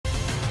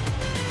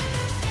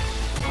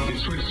In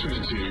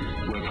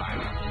 2022, we're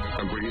back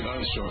and bringing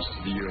Earthshots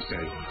to the USA,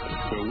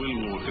 where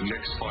we'll award the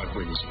next 5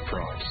 winners a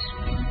prize.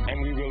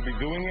 And we will be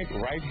doing it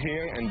right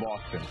here in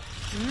Boston.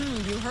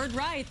 You heard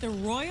right. The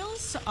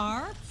royals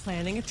are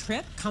planning a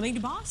trip coming to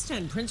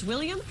Boston. Prince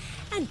William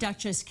and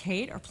Duchess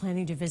Kate are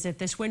planning to visit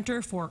this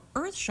winter for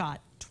Earthshot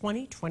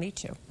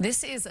 2022.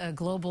 This is a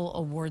global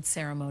award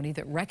ceremony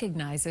that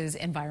recognizes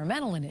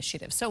environmental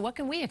initiatives. So what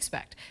can we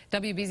expect?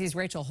 WBZ's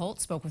Rachel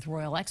Holt spoke with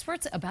royal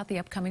experts about the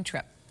upcoming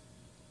trip.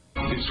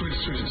 In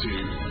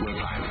 2022,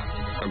 we're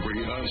back and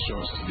bringing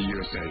Earthshots to the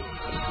USA,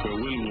 where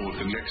we'll award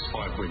the next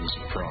 5 winners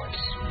a prize.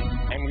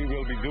 And we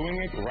will be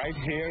doing it right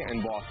here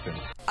in Boston.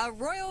 A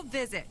royal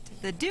visit.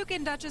 The Duke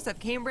and Duchess of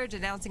Cambridge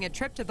announcing a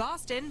trip to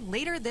Boston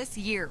later this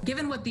year.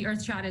 Given what the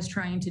Earthshot is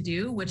trying to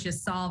do, which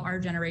is solve our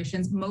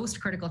generation's most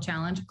critical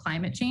challenge,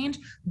 climate change,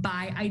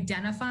 by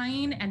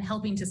identifying and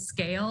helping to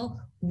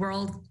scale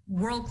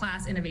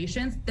world-class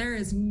innovations, there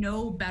is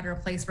no better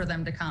place for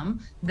them to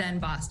come than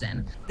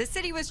Boston. The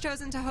city was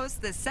chosen to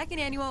host the 2nd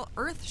annual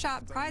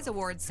Earthshot Prize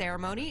Awards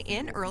ceremony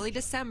in early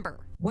December.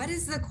 What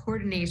is the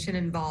coordination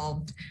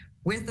involved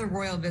with a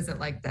royal visit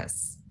like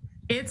this?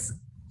 It's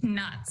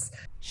nuts.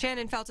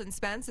 Shannon Felton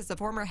Spence is the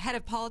former head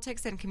of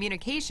politics and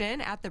communication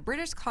at the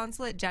British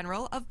Consulate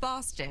General of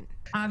Boston.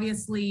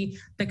 Obviously,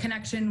 the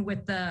connection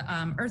with the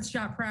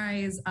Earthshot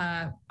Prize,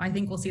 I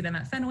think we'll see them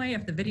at Fenway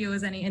if the video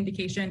is any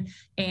indication,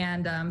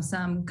 and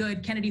some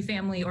good Kennedy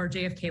family or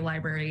JFK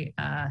library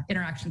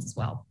interactions as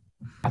well.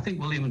 I think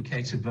William and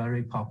Kate are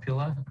very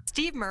popular.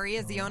 Steve Murray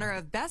is the owner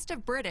of Best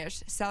of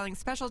British, selling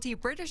specialty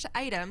British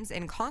items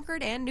in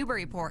Concord and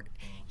Newburyport.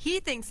 He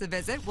thinks the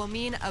visit will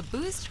mean a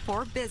boost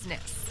for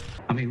business.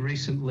 I mean,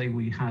 recently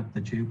we had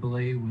the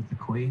Jubilee with the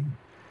Queen,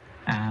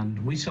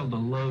 and we sold a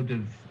load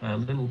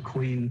of little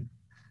Queen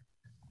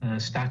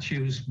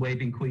statues,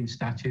 waving Queen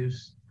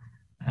statues.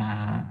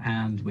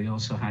 And we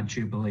also had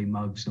Jubilee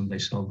mugs, and they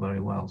sold very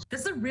well.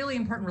 This is a really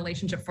important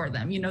relationship for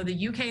them. You know,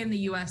 the UK and the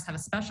US have a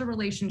special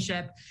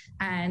relationship,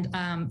 and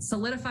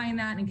solidifying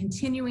that and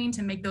continuing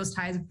to make those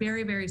ties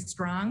very, very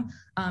strong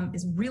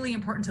is really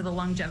important to the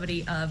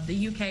longevity of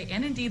the UK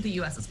and indeed the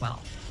US as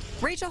well.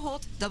 Rachel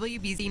Holt,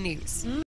 WBZ News.